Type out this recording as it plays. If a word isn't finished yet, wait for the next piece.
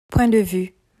Point de vue,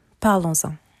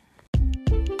 parlons-en.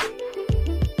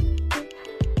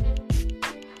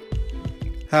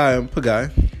 Hi, I'm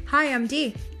Pagai. Hi, I'm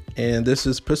Dee. And this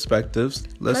is Perspectives.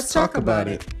 Let's talk about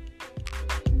it.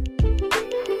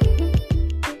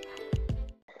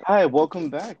 Hi, welcome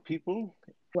back, people.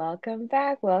 Welcome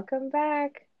back. Welcome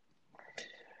back.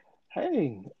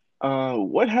 Hey,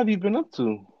 what have you been up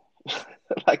to?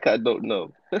 Like I don't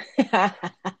know.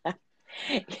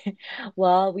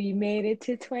 Well, we made it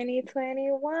to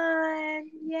 2021.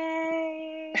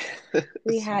 Yay.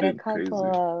 We It's had a been crazy.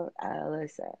 couple of,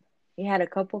 listen, we had a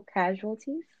couple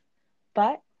casualties,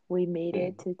 but we made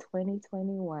it to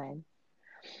 2021.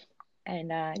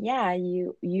 And yeah,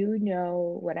 you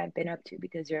know what I've been up to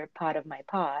because you're a part of my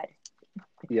pod.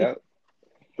 Yeah,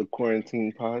 the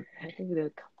quarantine pod.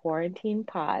 The quarantine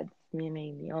pods,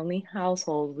 meaning the only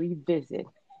household we visit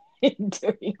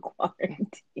during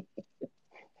quarantine.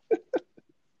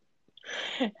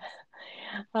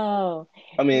 Oh,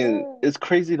 I mean, yeah. it's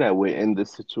crazy that we're in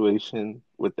this situation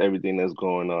with everything that's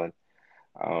going on.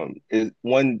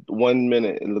 One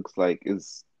minute it looks like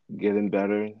it's getting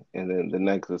better, and then the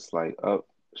next it's like up,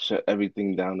 shut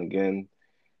everything down again,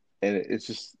 and it's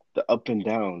just the up and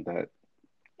down that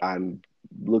I'm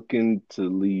looking to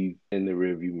leave in the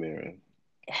rearview mirror.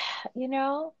 You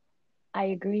know, I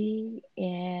agree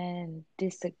and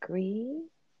disagree.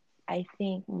 I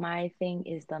think my thing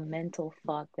is the mental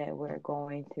fuck that we're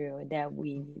going through that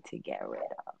we need to get rid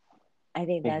of. I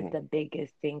think that's Hmm. the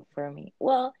biggest thing for me.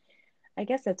 Well, I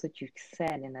guess that's what you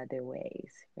said in other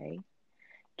ways, right?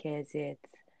 Because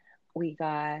we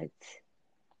got,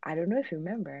 I don't know if you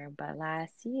remember, but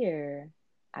last year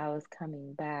I was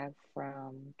coming back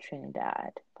from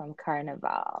Trinidad, from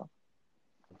Carnival,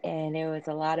 and it was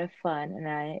a lot of fun. And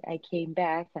I came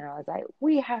back and I was like,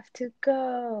 we have to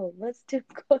go. Let's do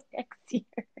go next year.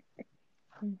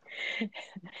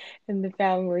 And the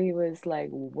family was like,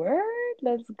 word,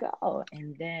 let's go.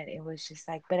 And then it was just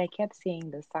like, but I kept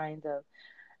seeing the signs of,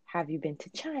 have you been to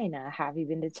China? Have you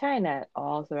been to China?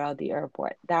 All throughout the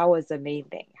airport. That was the main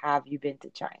thing. Have you been to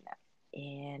China?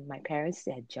 And my parents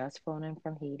had just flown in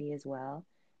from Haiti as well.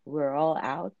 We're all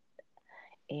out,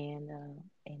 and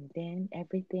then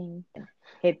everything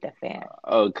hit the fan.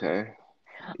 Okay.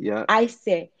 Yeah. I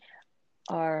say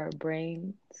our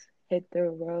brains hit the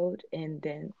road, and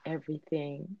then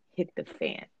everything hit the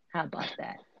fan. How about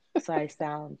that? So I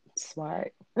sound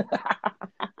smart.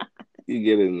 You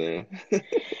get in there.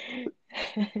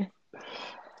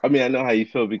 I mean, I know how you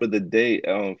feel because the day,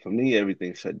 for me,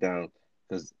 everything shut down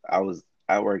because I was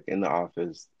at work in the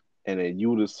office, and then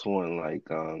you would have sworn like,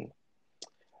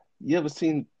 you ever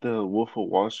seen the Wolf of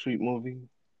Wall Street movie?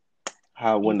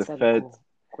 How when the It's a feds,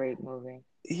 great movie.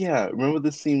 yeah, remember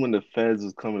the scene when the feds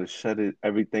was coming to shut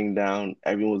everything down?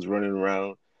 Everyone was running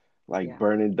around like Yeah.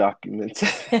 burning documents.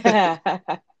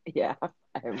 Yeah, I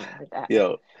remember that.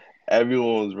 Yo,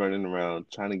 everyone was running around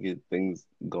trying to get things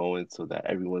going so that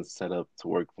everyone's set up to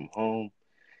work from home.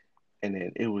 And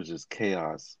then it was just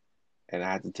chaos. And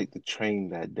I had to take the train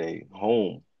that day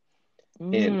home.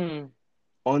 And Mm.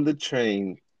 on the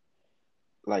train,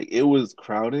 like it was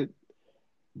crowded,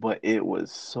 but it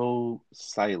was so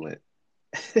silent.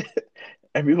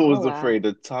 Everyone Oh was wow. afraid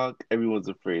to talk. Everyone's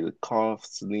afraid to cough,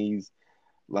 sneeze,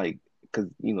 like, because,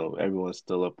 everyone's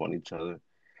still up on each other.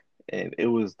 And it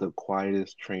was the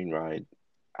quietest train ride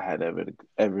I had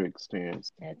ever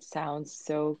experienced. It sounds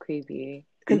so creepy.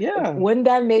 Because Yeah, wouldn't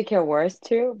that make it worse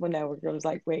too? When I was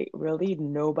like, wait, really?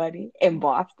 Nobody in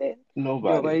Boston?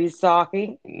 nobody, Nobody's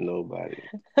talking? nobody.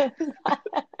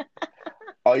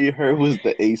 All you heard was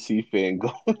the AC fan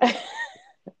go.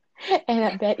 And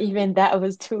I bet even that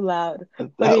was too loud.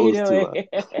 What are That you was too doing? loud.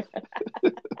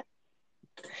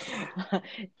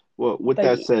 Well, with But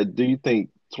that said, do you think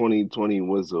 2020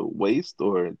 was a waste,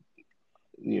 or,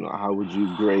 how would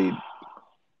you grade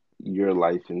your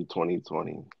life in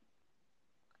 2020?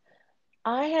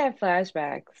 I had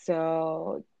flashbacks.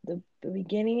 So the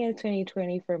beginning of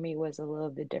 2020 for me was a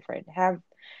little bit different. Have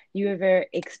you ever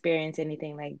experienced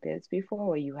anything like this before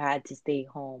where you had to stay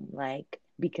home, like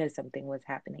because something was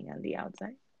happening on the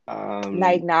outside?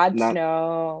 Like Not. not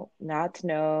snow,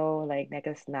 like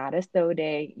it's not a snow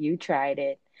day. You tried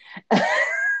it.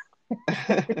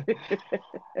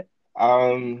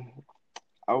 Um,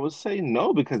 I would say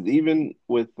no because even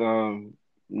with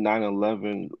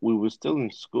 9/11, we were still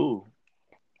in school.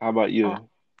 How about Uh, you?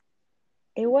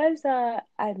 it was I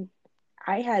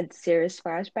had serious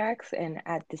flashbacks, and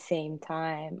at the same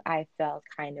time, I felt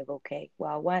kind of okay.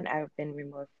 Well, one, I've been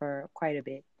removed for quite a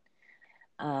bit.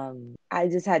 I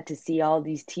just had to see all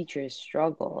these teachers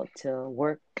struggle to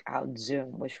work out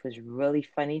Zoom, which was really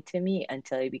funny to me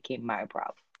until it became my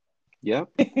problem. Yep,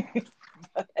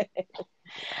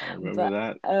 I remember But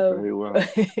that um, very well.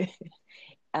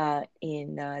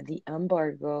 in the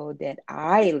embargo that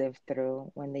I lived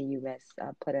through when the U.S.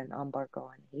 Put an embargo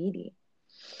on Haiti,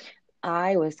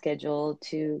 I was scheduled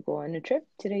to go on a trip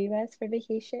to the U.S. for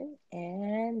vacation,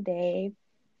 and they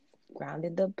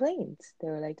grounded the planes. They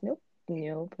were like, nope,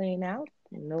 no plane out,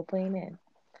 no plane in.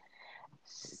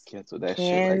 Cancel that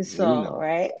shit like Cancel, Reno.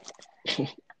 right?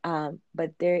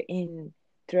 But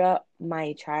throughout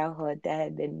my childhood, there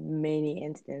had been many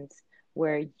instances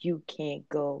where you can't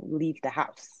go leave the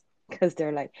house because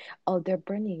they're like, oh, they're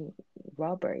burning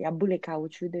rubber. Ya bule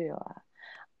kauchu do ya.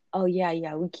 Oh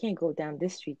yeah, we can't go down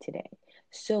this street today.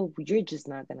 So you're just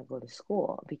not gonna go to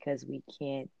school because we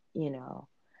can't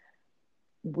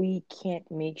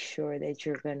make sure that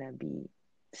you're gonna be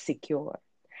secure.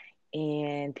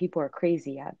 And people are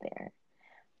crazy out there.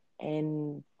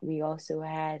 And we also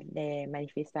had the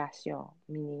manifestation,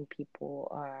 meaning people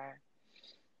are,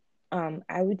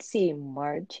 I would say,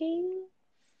 marching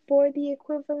for the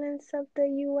equivalence of the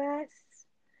US.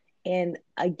 And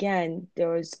again, there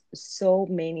was so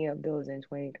many of those in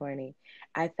 2020.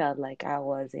 I felt like I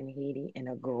was in Haiti in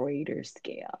a greater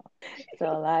scale. So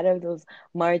a lot of those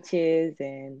marches,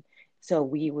 and so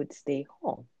we would stay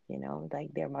home, like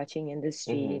they're marching in the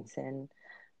Hmm. streets. And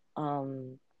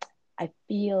um, I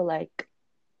feel like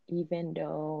even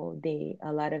though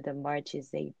a lot of the marches,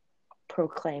 they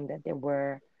proclaimed that they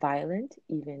were violent,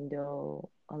 even though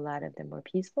a lot of them were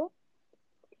peaceful,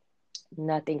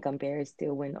 nothing compares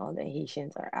to when all the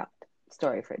Haitians are out.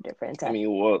 Story for a different I time.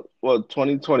 mean, well,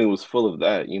 2020 was full of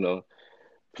that, you know,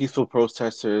 peaceful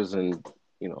protesters and,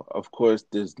 you know, of course,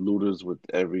 there's looters with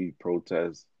every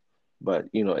protest. But,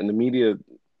 you know, in the media,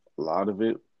 a lot of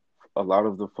it, a lot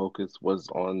of the focus was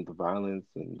on the violence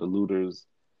and the looters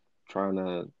trying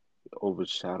to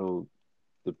overshadow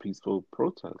the peaceful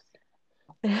protests.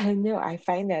 No, I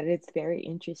find that it's very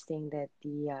interesting that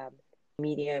the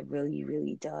media really,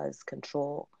 really does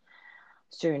control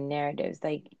certain narratives.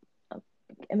 Like, uh,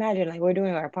 imagine, like, we're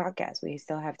doing our podcast, we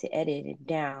still have to edit it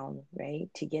down, right,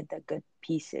 to get the good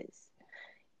pieces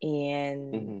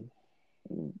and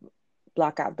Hmm.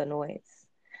 block out the noise.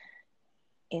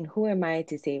 And who am I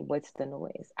to say what's the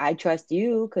noise? I trust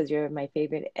you because you're my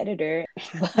favorite editor,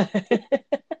 but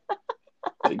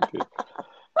Thank you.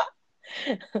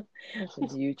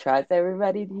 do you trust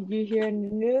everybody that you hear in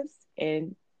the news?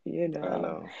 And you I know,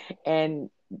 know. and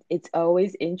it's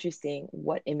always interesting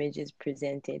what image is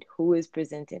presented, who is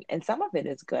presented, and some of it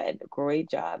is good, great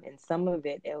job, and some of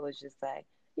it was just like,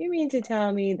 you mean to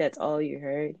tell me that's all you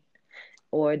heard,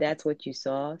 or that's what you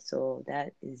saw? So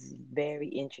that is very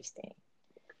interesting.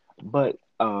 But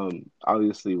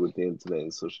obviously with the internet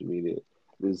and social media,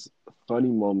 there's funny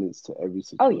moments to every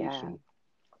Oh yeah. situation.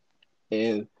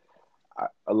 And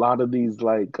a lot of these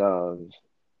like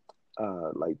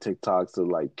TikToks of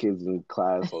like kids in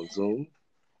class on Zoom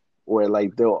where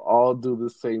like they'll all do the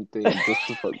same thing just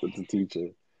to fuck with the teacher.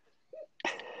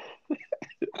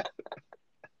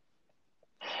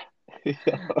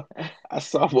 I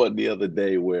saw one the other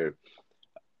day where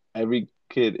every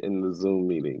kid in the Zoom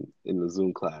meeting, in the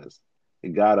Zoom class, it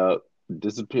got up,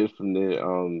 disappeared from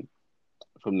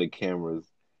the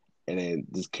cameras, and then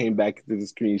just came back to the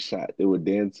screenshot. They were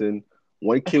dancing.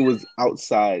 One kid was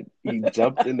outside. He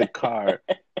jumped in the car.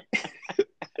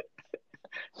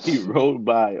 He rode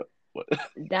by.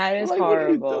 That I'm is like, what are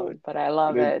you doing? horrible, but I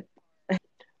love And it.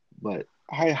 but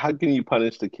how can you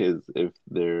punish the kids if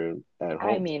they're at I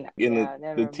home? mean, And yeah,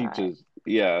 the never mind. teachers,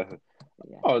 yeah.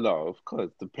 Yeah, Oh no, of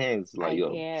course the parents like I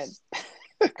yo, can't.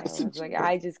 I was sit like, your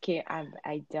I just can't.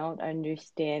 I don't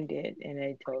understand it. And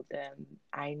I told them,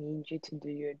 I need you to do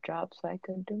your job so I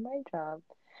can do my job.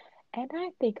 And I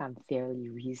think I'm fairly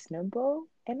reasonable.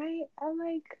 And I'm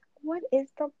like, what is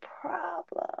the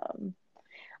problem?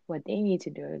 What they need to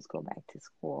do is go back to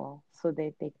school so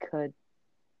that they could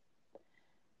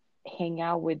hang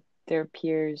out with their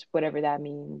peers, whatever that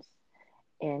means,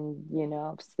 and,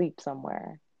 sleep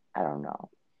somewhere. I don't know.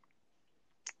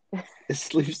 it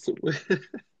sleeps with.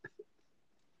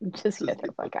 Just get Just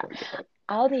the get the fuck out. fuck out.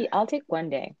 I'll take one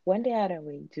day out of the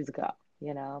week, just go,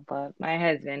 But my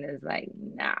husband is like,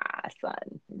 nah, son,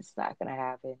 it's not gonna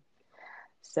happen.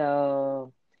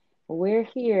 So we're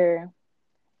here.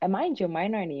 And mind you,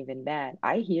 mine aren't even bad.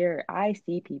 I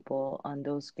see people on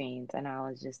those screens, and I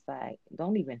was just like,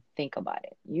 don't even think about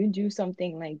it. You do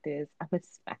something like this, I'm gonna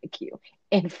smack you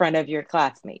in front of your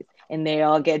classmates, and they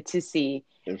all get to see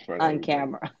In front of on everybody.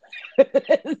 camera.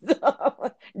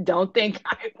 So don't think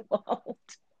I won't.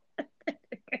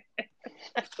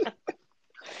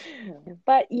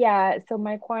 But yeah, so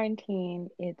my quarantine,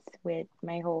 it's with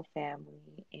my whole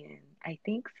family, and I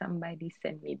think somebody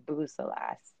sent me booze the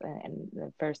last and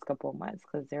the first couple of months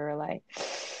because they were like,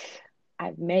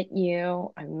 I've met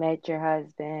you, I met your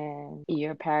husband,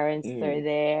 your parents are Mm,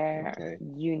 there, okay.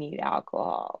 you need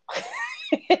alcohol.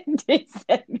 And they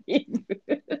sent me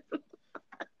booze.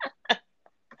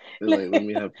 They're like, let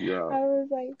me help you I out. was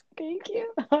like, thank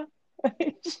you.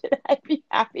 Should I be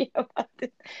happy about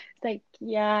this? It's like,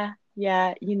 yeah,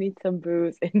 yeah, you need some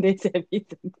booze. And they sent me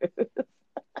some booze.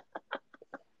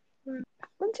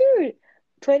 Well, dude,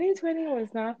 2020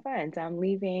 was not fun. So I'm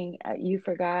leaving. You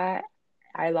forgot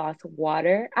I lost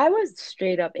water. I was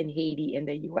straight up in Haiti in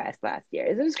the US last year.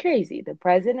 It was crazy. The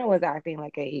president was acting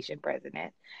like a Haitian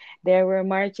president. They were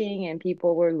marching and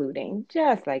people were looting,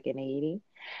 just like in Haiti.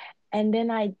 And then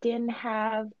I didn't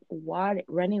have water,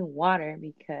 running water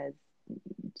because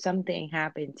something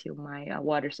happened to my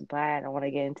water supply. I don't want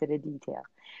to get into the detail.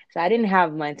 So I didn't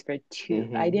have I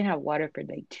Hmm. didn't have water for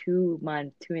like 2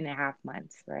 months, 2.5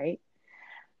 months, right?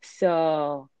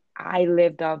 So I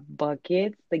lived off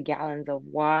buckets, the gallons of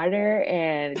water,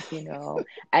 and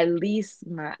at least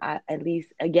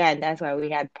again, that's why we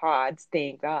had pods,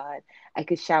 thank God. I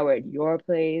could shower at your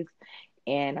place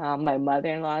and my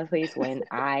mother-in-law's place when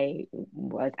I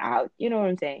was out, you know what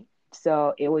I'm saying?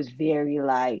 So it was very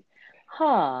like,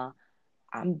 huh,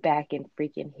 I'm back in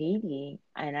freaking Haiti.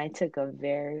 And I took a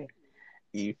very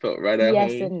You felt right at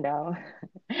yes home. and no.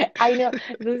 I know,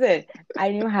 listen, I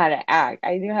knew how to act.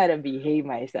 I knew how to behave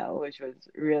myself, which was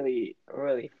really,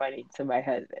 really funny to my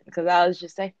husband because I was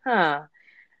just like, huh,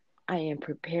 I am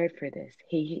prepared for this.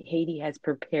 Haiti has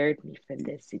prepared me for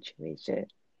this situation.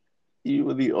 You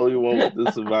were the only one with the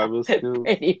survival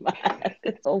skills. Pretty much.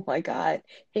 Oh my God.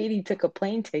 Haiti took a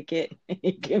plane ticket and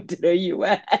he came to the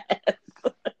US.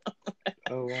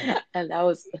 Oh wow. And that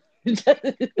was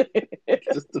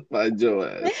Just to find your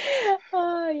ass.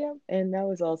 oh yeah. And that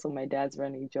was also my dad's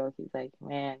running joke. He's like,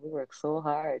 man, we worked so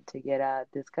hard to get out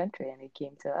this country and it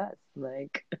came to us.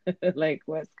 Like like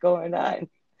what's going on?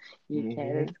 You Hmm.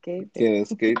 can't escape it. Can't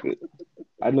escape it.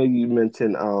 I know you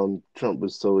mentioned Trump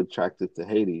was so attracted to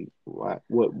Haiti. Why?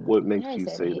 What Yeah, makes I you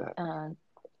said say that?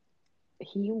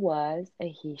 he was a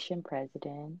Haitian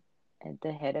president at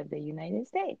the head of the United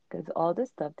States because all the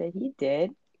stuff that he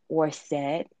did or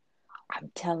said,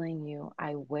 I'm telling you,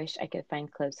 I wish I could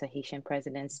find clips of Haitian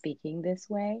presidents speaking this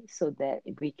way so that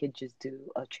we could just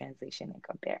do a translation and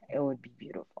compare. It would be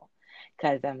beautiful.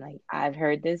 Because I'm like, I've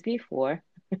heard this before,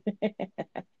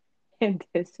 and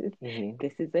Hmm.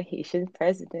 this is a Haitian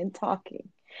president talking.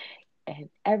 And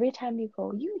every time you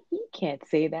go, he can't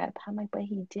say that. I'm like, but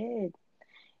he did.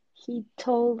 He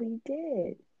totally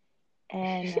did.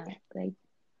 And like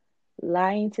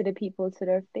lying to the people to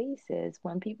their faces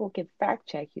when people can fact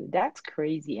check you, that's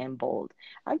crazy and bold.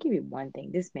 I'll give you one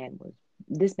thing. This man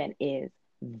is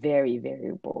very,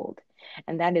 very bold.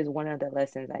 And that is one of the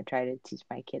lessons I try to teach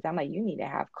my kids. I'm like, you need to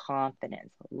have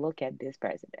confidence. Look at this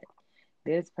president.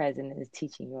 This president is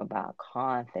teaching you about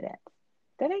confidence.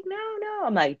 They're like, no, no.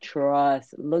 I'm like,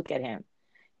 trust. Look at him.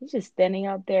 He's just standing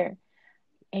out there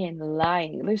and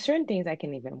lying. There's certain things I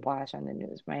can even watch on the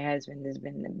news. My husband has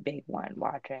been the big one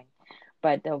watching.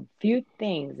 But the few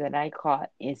things that I caught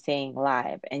is saying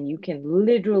live, and you can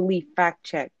literally fact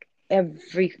check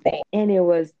everything, and it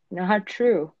was not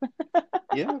true.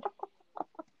 Yeah.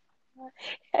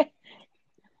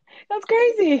 That's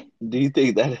crazy. Do you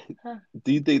think that?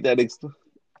 Do you think that?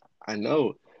 I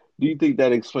know. Do you think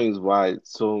that explains why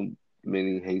so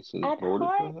many Haitians At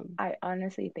voted for heart, him? I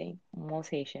honestly think most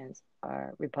Haitians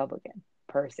are Republican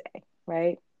per se,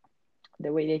 right?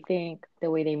 The way they think, the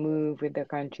way they move with their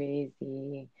countries,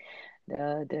 the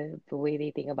way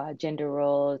they think about gender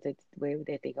roles, the way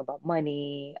they think about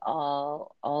money,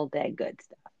 all that good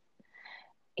stuff.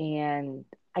 And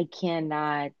I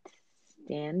cannot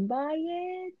stand by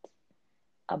it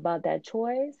about that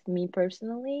choice, me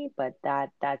personally, but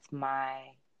that's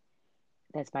my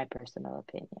personal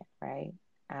opinion, right?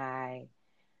 I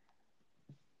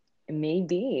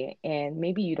maybe, and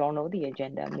maybe you don't know the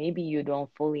agenda. Maybe you don't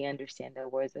fully understand the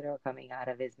words that are coming out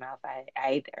of his mouth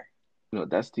either.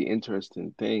 That's the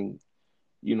interesting thing.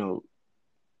 You know,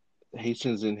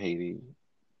 Haitians in Haiti,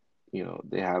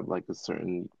 they have like a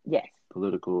certain Yes,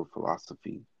 political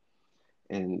philosophy,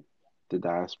 and the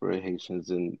diaspora Haitians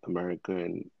in America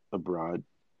and abroad,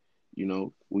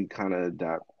 we kind of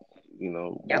adapt,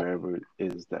 yep, wherever it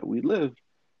is that we live.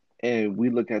 And we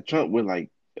look at Trump, we're like,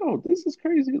 yo, this is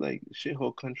crazy, like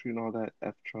shithole country and all that,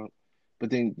 F Trump. But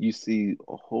then you see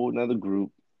a whole nother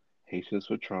group, Haitians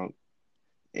for Trump,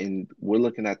 and we're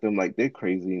looking at them like they're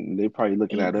crazy, and they're probably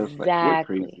looking at us like we're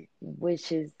exactly, crazy.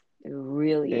 which is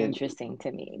really And interesting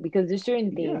to me because there's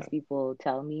certain yeah, things people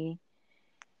tell me.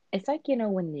 It's like,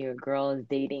 when your girl is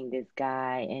dating this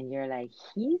guy and you're like,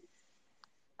 he's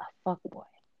a fuckboy.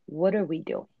 What are we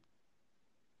doing?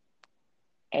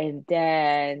 And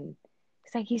then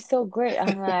it's like, he's so great.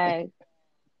 I'm like,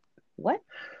 what?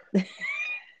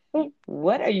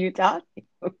 What are you talking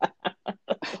about?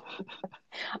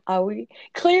 Are we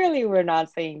clearly we're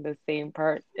not saying the same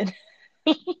person.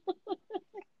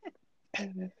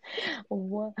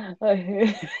 What?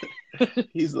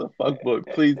 He's a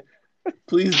fuckboy.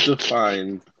 Please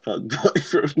define fuckboy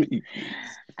for me, please.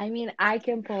 I mean, I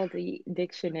can pull the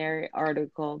dictionary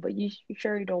article, but you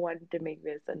sure you don't want to make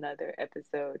this another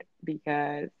episode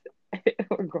because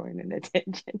we're going in a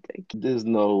tangent again. There's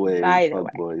no way By the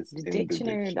way, fuckboys the in the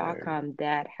dictionary. dictionary.com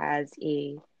that has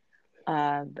a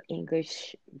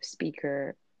English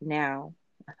speaker now,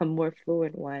 a more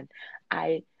fluent one,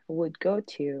 I would go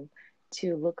to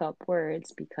look up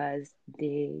words because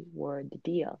they were the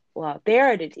deal. Well, they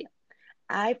are the deal.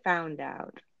 I found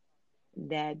out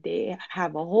that they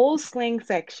have a whole slang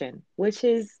section, which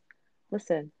is,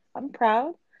 listen, I'm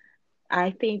proud.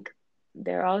 I think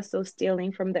they're also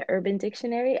stealing from the Urban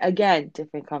Dictionary. Again,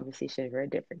 different conversation for a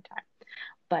different time.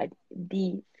 But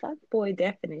the fuckboy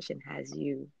definition has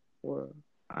you were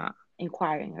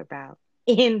inquiring about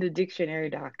in the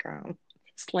dictionary.com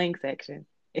slang section.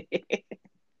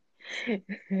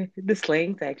 The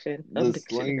slang section The of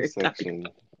slang dictionary.com. section.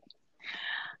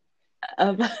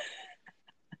 Um,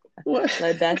 What?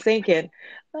 let that sink in.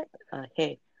 But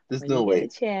hey, There's when no you get way. a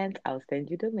chance, I'll send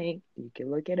you the link. You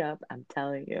can look it up. I'm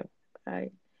telling you.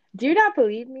 Right? Do you not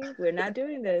believe me? We're not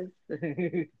doing this.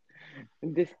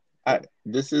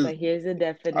 This is, But here's a I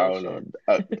don't know.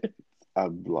 definition.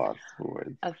 I've lost for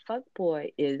words. A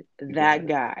fuckboy is Go that ahead.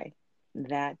 guy,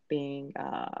 that being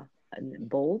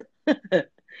bold,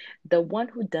 the one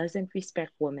who doesn't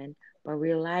respect women but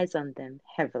relies on them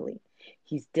heavily.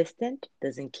 He's distant,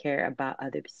 doesn't care about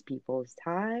other people's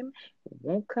time,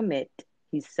 won't commit.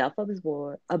 He's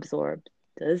absorbed,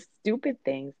 does stupid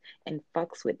things, and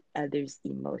fucks with others'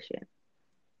 emotion.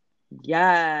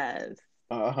 Yes.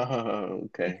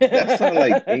 Okay. That sound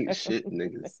like ain't shit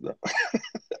niggas though.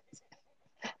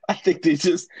 I think they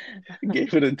just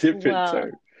gave it a different Well,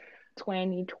 term.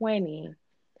 2020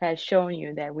 has shown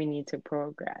you that we need to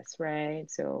progress, right?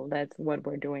 So that's what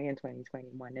we're doing in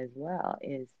 2021 as well,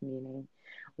 is meaning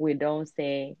we don't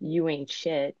say you ain't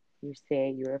shit, you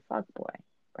say you're a fuckboy,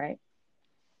 right?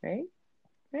 Right?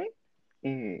 Right?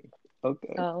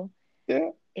 Okay. So Yeah.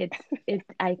 it's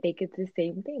I think it's the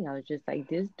same thing. I was just like,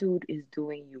 this dude is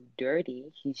doing you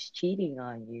dirty. He's cheating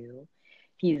on you.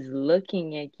 He's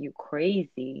looking at you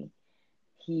crazy.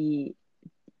 He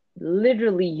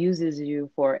literally uses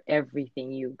you for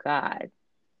everything you got.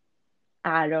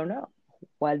 I don't know.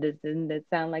 Why doesn't that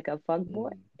sound like a fuck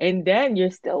boy? And then you're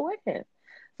still with him.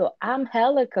 So I'm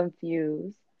hella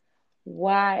confused.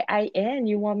 Why and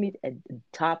you want me at the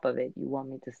top of it, you want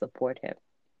me to support him.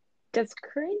 That's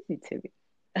crazy to me.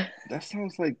 That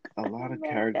sounds like a lot of Like, that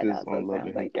characters also on Love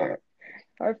sounds and Hip like Hop.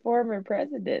 our former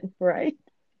president, right?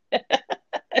 Oh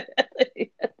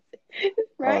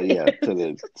Right? yeah, to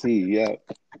the T, yeah.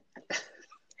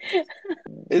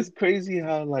 It's crazy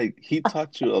how like he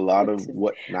taught you a lot which of is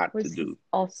what not to which is do.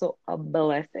 also a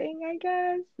blessing, I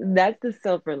guess. That's the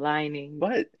silver lining.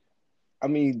 But I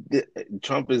mean,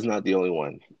 Trump is not the only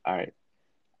one. All right.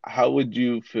 How would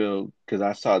you feel? Because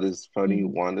I saw this funny Mhm.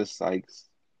 Wanda Sykes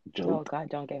Oh joke God,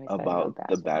 don't get me started about about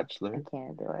The Bachelor. I Bachelor.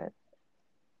 can't do it.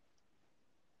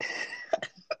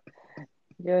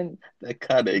 You That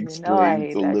kind of you know I explains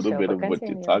hate a that little show, bit but of what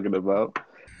you're continue. talking about.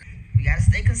 We gotta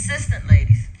stay consistent,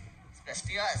 ladies.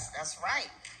 Especially us. That's right.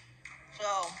 So,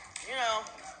 you know,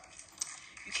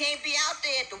 you can't be out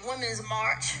there at the Women's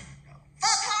March.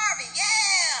 Fuck Harvey,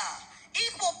 yeah!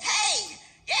 Equal pay!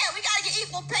 Yeah, we gotta get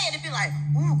equal pay. And it'd be like,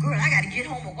 ooh, girl, I gotta get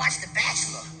home and watch The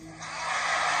Bachelor.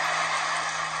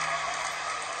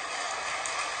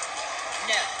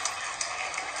 No.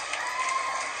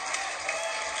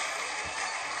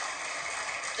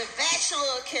 The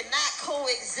Bachelor cannot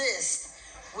coexist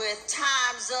with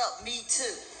Time's Up, Me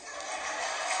Too.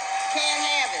 Can't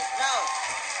have it, no.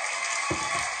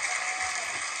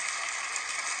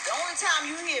 The only time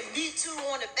you hear Me Too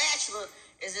on The Bachelor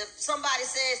is if somebody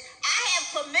says, I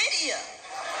have chlamydia.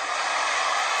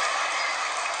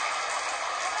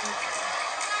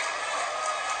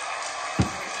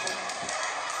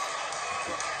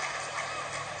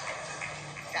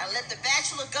 Gotta let The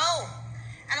Bachelor go.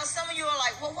 I know some of you are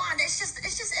like, well, Wanda, it's just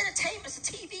entertainment. It's a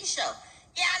TV show.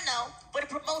 Yeah, I know, but it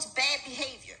promotes bad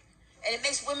behavior. And it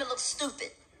makes women look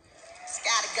stupid. It's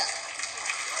gotta go.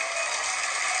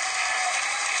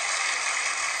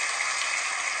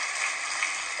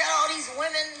 Got all these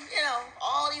women,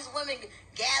 all these women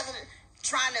gathered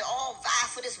trying to all vie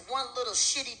for this one little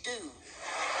shitty dude.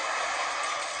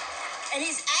 And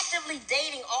he's actively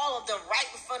dating all of them right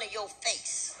in front of your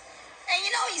face. And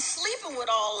he's sleeping with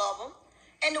all of them.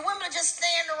 And the women are just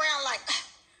standing around like,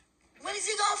 when is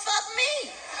he gonna fuck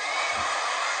me?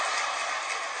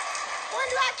 When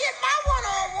do I get my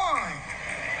one-on-one?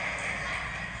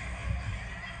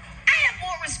 I have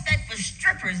more respect for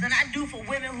strippers than I do for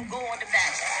women who go on The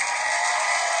Bachelor.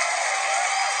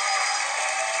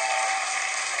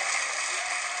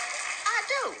 I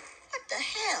do. What the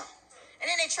hell? And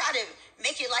then they try to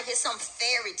make it like it's some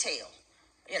fairy tale,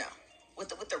 with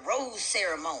the rose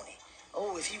ceremony.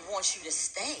 Oh, if he wants you to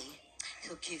stay,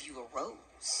 he'll give you a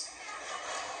rose.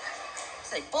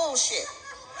 It's like bullshit.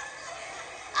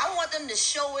 I want them to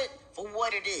show it for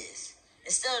what it is.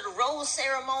 Instead of the rose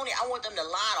ceremony, I want them to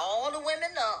line all the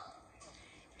women up.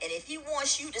 And if he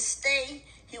wants you to stay,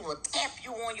 he will tap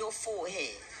you on your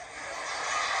forehead.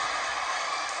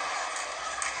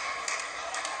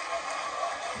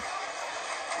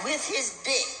 With his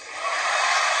dick.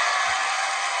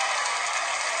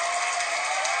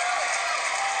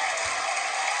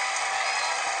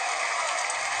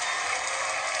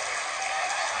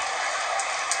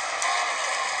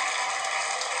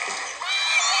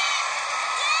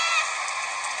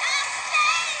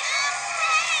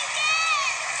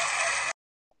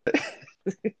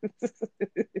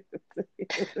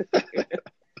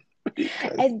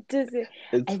 It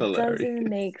It's hilarious. doesn't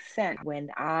make sense. When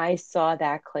I saw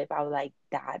that clip, I was like,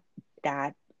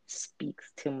 that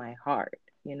speaks to my heart,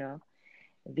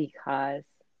 because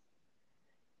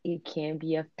you can't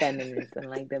be a feminist and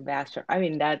like The Bachelor. I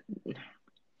mean, that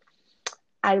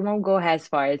I won't go as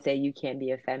far as say you can't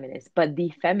be a feminist, but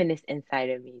the feminist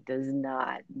inside of me does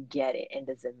not get it and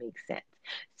doesn't make sense.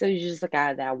 So you just look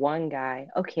at that one guy,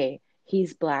 okay,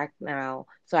 he's black now,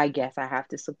 so I guess I have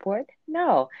to support.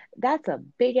 No, that's a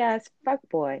big ass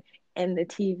fuckboy in the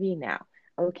TV now.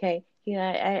 Okay,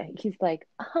 he's like,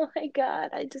 oh my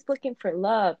God, I'm just looking for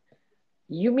love.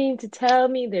 You mean to tell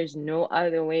me there's no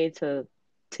other way to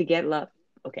get love?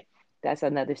 Okay, that's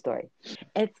another story.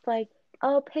 It's like,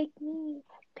 oh, pick me,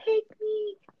 pick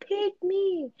me, pick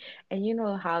me. And you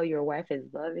know how your wife is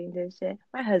loving this shit?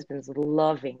 My husband's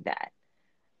loving that.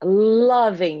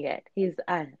 Loving it.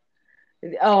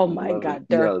 Oh my Love it. God,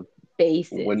 their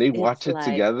faces. When they It's watch it like,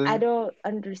 together, I don't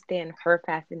understand her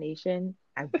fascination.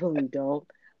 I really don't.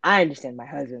 I understand my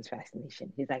husband's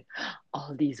fascination. He's like,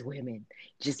 all these women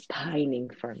just pining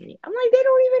for me. I'm like, they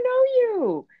don't even know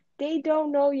you. They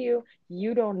don't know you.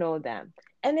 You don't know them.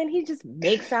 And then he just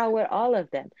makes out with all of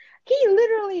them. He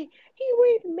would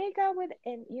make out with,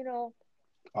 and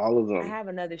all of I them. have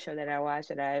another show that I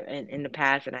watched that in the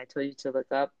past, and I told you to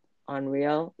look up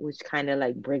Unreal, which kind of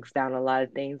like breaks down a lot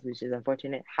of things, which is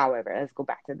unfortunate. However, let's go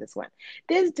back to this one.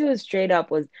 This dude straight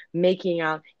up was making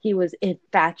out. He was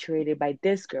infatuated by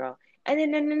this girl, and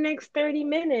then in the next 30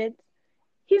 minutes,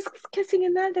 he's kissing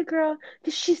another girl.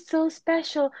 She's so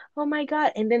special. Oh my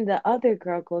God! And then the other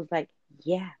girl goes like,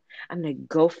 "Yeah, I'm gonna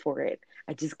go for it.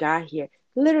 I just got here."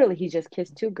 Literally, he just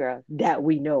kissed two girls that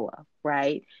we know of,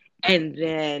 right? And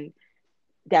then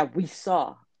that we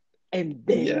saw, and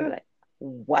then you're like,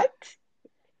 what?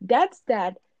 That's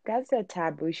that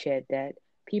taboo shit that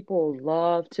people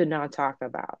love to not talk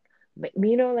about. But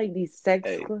like these sex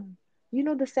Hey, clubs,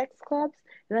 the sex clubs.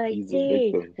 They're like, he's a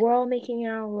hey, victim. we're all making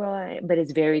out, but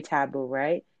it's very taboo,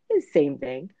 right? It's the same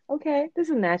thing. Okay, this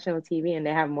is national TV, and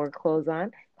they have more clothes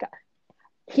on.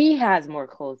 He has more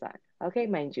clothes on. Okay,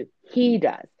 mind you, he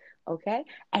does. Okay,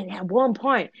 and at one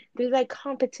point, there's like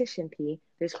competition, P.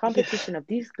 There's competition of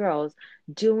these girls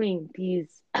doing these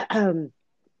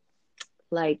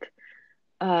like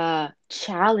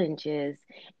challenges,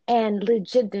 and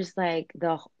legit there's like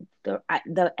the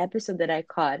episode that I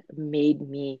caught made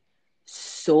me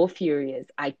so furious.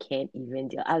 I can't even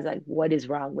deal. I was like, what is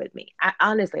wrong with me?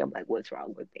 Honestly, I'm like, what's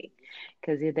wrong with me?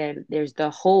 Because then there's the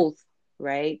host,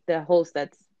 right? The host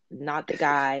that's not the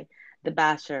guy, the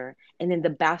bachelor, and then the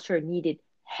bachelor needed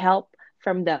help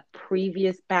from the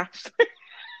previous bachelor.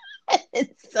 And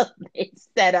so they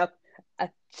set up a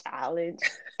challenge.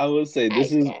 I would say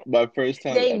this is my first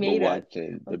time They ever made us,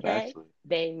 watching The okay? Bachelor.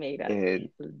 They made us. And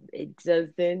It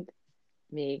doesn't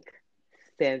make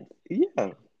sense.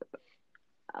 yeah,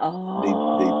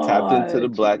 Oh, they tapped into the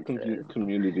black Jesus.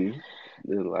 community.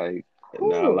 They're like,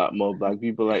 now a Whew. lot more black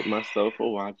people like myself are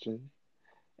watching.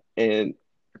 And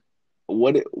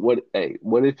what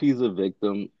if he's a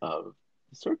victim of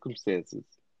circumstances?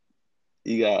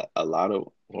 You got a lot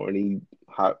of horny,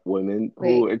 hot women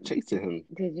who Wait, are chasing him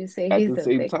did you say at he's the a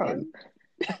same time.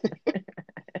 victim?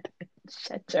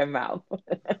 Shut your mouth.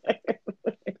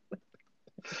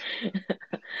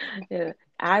 Yeah,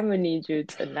 I'm gonna need you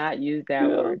to not use that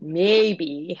Yeah. word.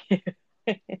 Maybe.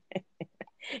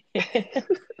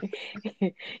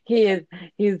 he is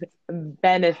he's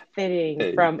benefiting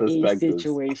Hey, from a perspectives.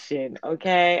 situation.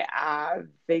 Okay,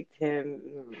 victim.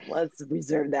 Let's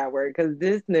reserve that word because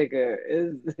this nigga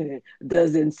is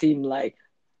doesn't seem like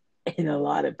in a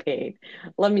lot of pain.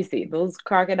 Let me see those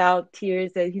crocodile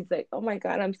tears that he's like, oh my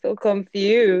God, I'm so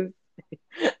confused.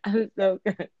 I'm so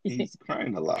He's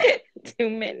crying a lot. too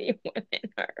many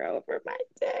women are over my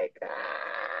dick.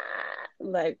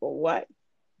 Like what?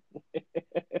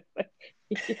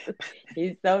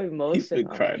 He's so He's been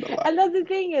emotional. crying a lot. Another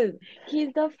thing is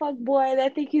he's the fuck boy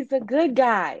that think he's a good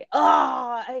guy. Oh,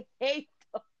 I hate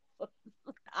those.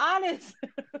 Honest.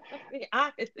 Be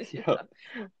honest with Yo, yourself.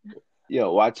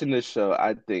 yo, watching this show,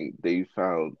 I think they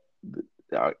found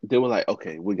they were like,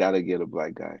 okay, we gotta get a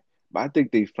black guy. But I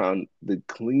think they found the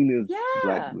cleanest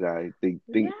black Yeah. guy they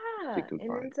think they Yeah. can And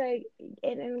find. it's like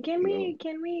and can You know,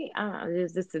 we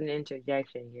there's just an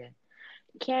interjection here.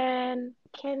 Can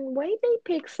wait they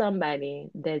pick somebody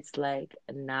that's like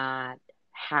not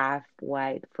half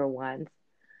white for once?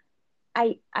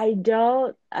 I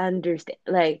don't understand.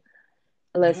 Like,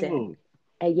 listen, yo,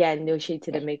 again, no shade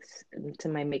to the mix to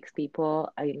my mixed people.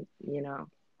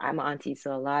 I'm auntie,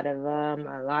 so a lot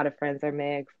of friends are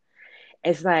mixed.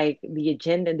 It's like the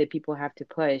agenda that people have to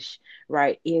push,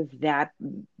 right? If that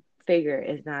figure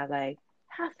is not like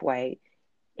half white,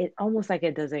 it almost like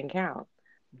it doesn't count.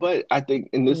 but I think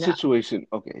in this No. situation,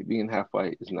 okay, being half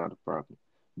white is not a problem.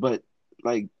 But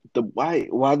like the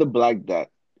why the black dad?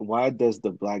 Why does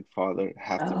the black father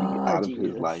have to be Oh, out of his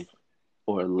Jesus. life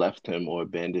or left him or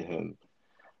abandoned him?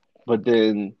 But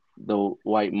then the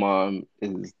white mom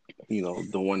is,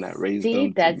 the one that raised See,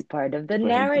 him that's to part of the for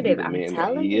him to be narrative. the I'm man that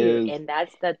telling he you. is. And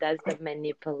that's the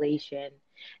manipulation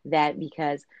that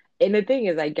because and the thing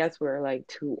is, I guess we're like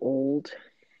too old.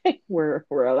 We're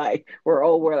like,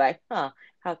 huh,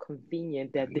 how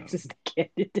convenient I that this know. is the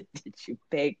candidate that you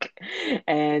pick.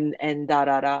 And da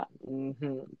da da.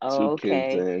 Two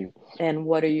kids Okay. in. And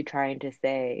what are you trying to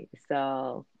say?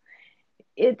 So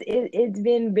it's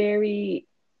been very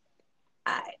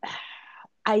I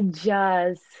I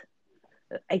just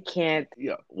I can't.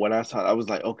 Yeah, when I saw it, I was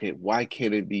like, okay, why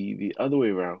can't it be the other way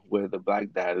around, where the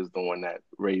black dad is the one that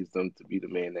raised him to be the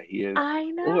man that he is, I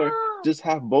or know. just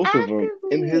have both of them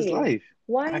in his Actively. life,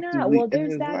 Why not? actively Well, in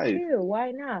there's his that life. too.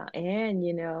 Why not? And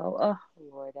oh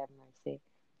Lord have mercy.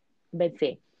 But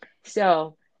see,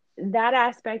 so that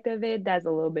aspect of it, that's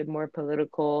a little bit more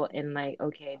political and like,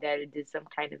 okay, that it is some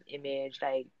kind of image.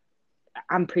 Like,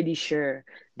 I'm pretty sure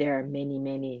there are many,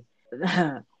 many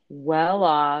well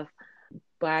off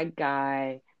black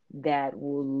guy that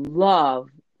will love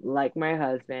like my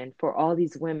husband for all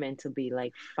these women to be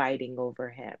like fighting over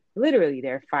him. Literally,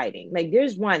 they're fighting. Like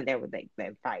there's one that was like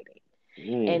they're fighting,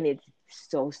 Mm, and it's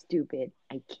so stupid.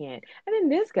 I can't. And then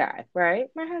this guy, right?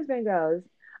 My husband goes,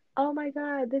 "Oh my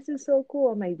God, this is so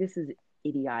cool." I'm like, "This is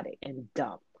idiotic and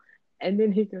dumb." And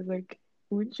then he goes like,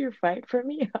 "Would you fight for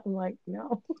me?" I'm like,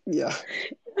 "No." yeah,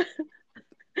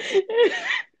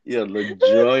 yeah, the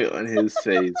joy on his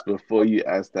face before you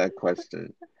ask that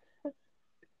question,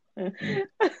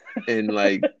 and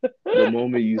like the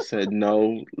moment you said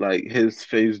no, like his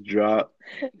face dropped.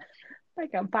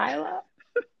 Like a pile up.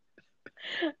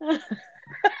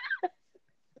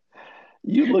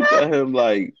 You looked at him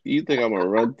like, you think I'm gonna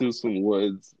run through some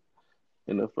woods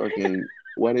in a fucking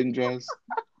wedding dress?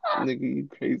 Nigga, you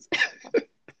crazy.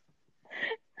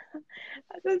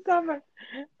 That's summer.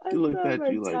 He That's looked at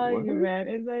summer. you like, Telling what? you, man.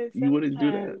 It's like You wouldn't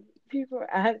do that? sometimes people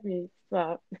ask me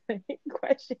stuff,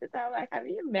 questions. I'm like, have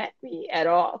you met me at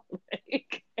all?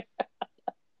 Like,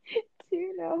 do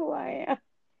you know who I am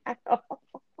at all?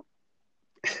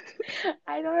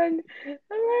 I don't.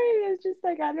 Right, it's just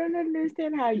like I don't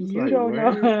understand how He's you like, don't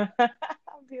know. word?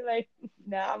 I'll be like,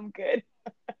 no, I'm good.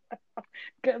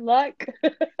 Good luck.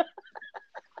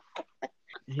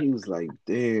 He was like,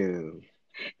 damn.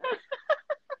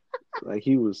 Like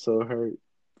he was so hurt.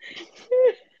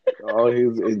 All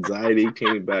his anxiety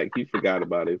came back. He forgot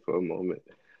about it for a moment.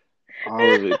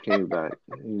 All of it came back.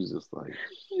 He was just like,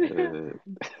 shit.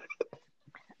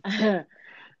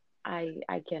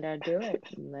 I cannot do it.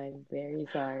 I'm very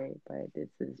sorry, but this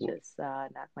is just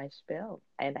not my spill,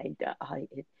 and I don't.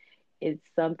 It's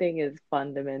something is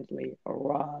fundamentally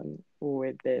wrong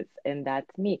with this, and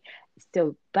that's me.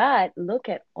 So, but look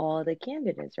at all the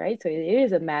candidates, right? So it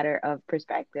is a matter of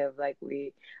perspective, like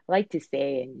we like to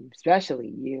say, and especially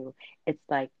you. It's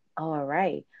like, all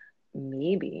right.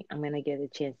 maybe I'm gonna get a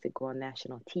chance to go on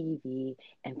national TV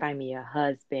and find me a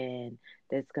husband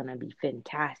that's gonna be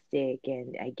fantastic,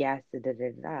 and I guess da da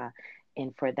da da.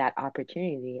 And for that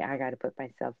opportunity, I got to put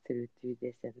myself through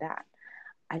this and that.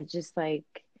 I just like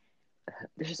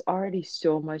there's already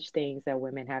so much things that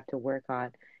women have to work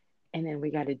on, and then we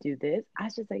got to do this. I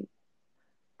was just like,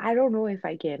 I don't know if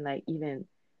I can like even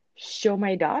show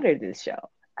my daughter this show.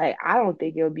 I don't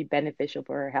think it would be beneficial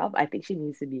for her health. I think she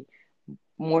needs to be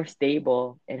more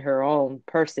stable in her own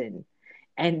person.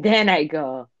 And then I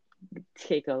go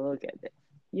take a look at this.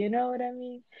 You know what I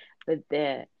mean? But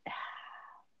then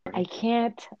I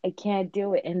can't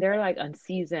do it. And they're like on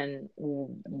season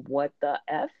what the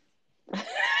F?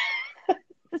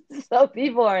 So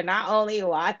people are not only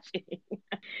watching.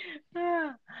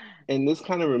 And this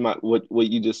kind of what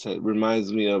you just said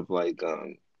reminds me of like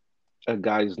a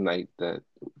guys' night that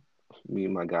me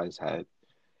and my guys had,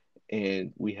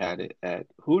 and we had it at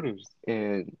Hooters,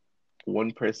 and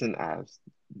one person asked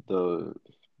the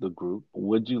the group,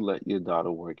 "Would you let your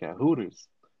daughter work at Hooters?"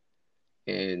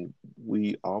 And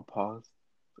we all paused,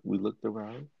 we looked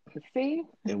around, See?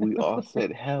 and we all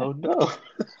said, "Hell no."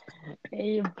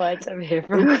 You bunch of It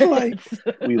was like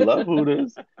hypocrites. we love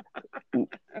Hooters.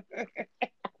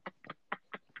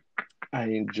 I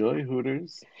enjoy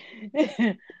Hooters.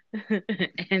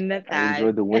 And the I enjoy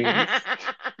thighs. the wings.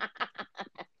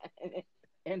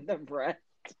 And the breast.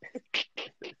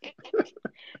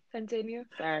 Continue.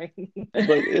 Sorry. But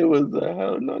it was a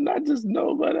hell no, not just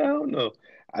no, but a hell no.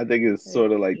 I think it's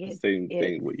sort of like the It, same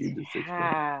thing it's what you just explained.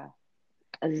 yeah.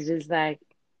 It's just like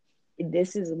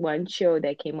this is one show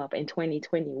that came up in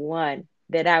 2021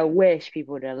 that I wish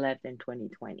people would have left in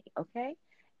 2020. Okay,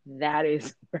 that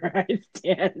is where I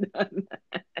stand on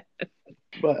that.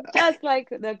 But Just like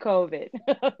the COVID,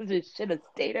 just should have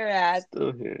stayed her ass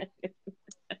still here.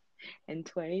 in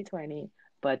 2020,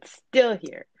 but still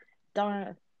here.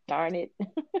 Darn it.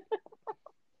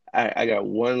 I got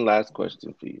one last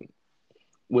question for you.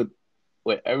 With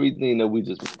everything that we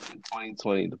just went through,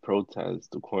 2020, the protests,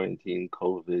 the quarantine,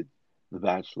 COVID, the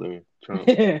Bachelor, Trump.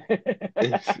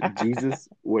 If Jesus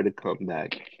were to come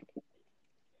back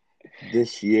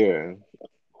this year,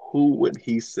 who would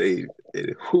he save?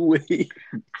 And who would he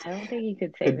I don't think he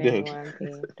could save condemn? anyone,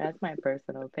 P. That's my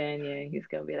personal opinion. He's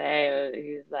gonna be like,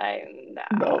 he's like,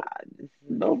 nah, No,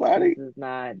 nobody. this is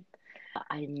not.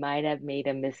 I might have made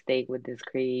a mistake with this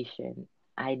creation.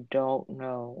 I don't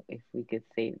know if we could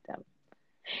save them.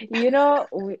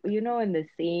 In the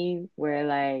scene where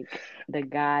like the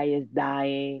guy is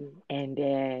dying and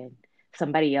then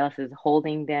somebody else is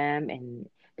holding them and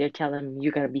they're telling him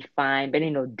you're gonna be fine, but they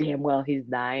know damn well he's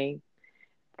dying.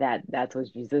 That's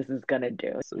what Jesus is gonna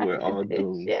do. So we're all This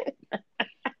doomed. shit.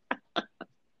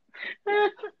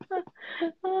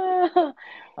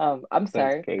 I'm That's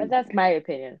sorry, but crazy. that's my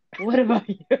opinion. What about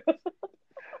you?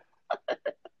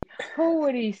 Who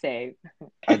would he save?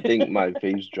 I think my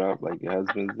face dropped like your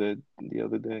husband did the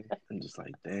other day. I'm just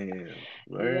like, damn,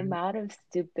 The word, amount of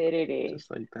stupidity just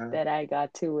like that. that I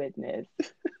got to witness.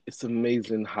 It's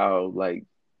amazing how like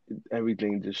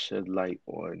everything just shed light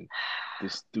on the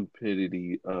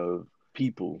stupidity of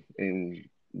people in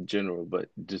general, but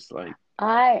just like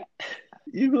I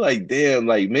you be like, damn,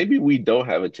 like maybe we don't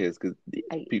have a chance because these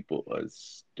I people are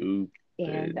stupid.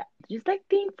 and just like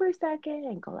think for a second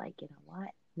and go like, you know what?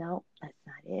 No, that's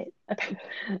not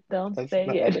it. Don't That's say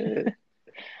not it. it.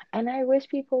 And I wish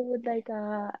people would like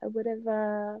would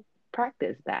have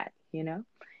practiced that,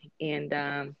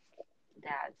 And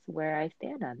that's where I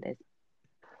stand on this.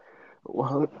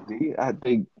 Well, D, I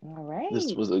think All this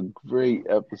right. was a great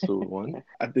episode one.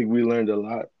 I think we learned a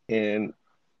lot, and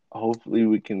hopefully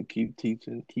we can keep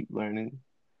teaching, keep learning.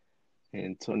 And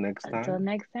until next Until time,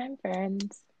 next time,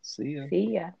 friends. see ya.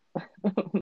 See ya.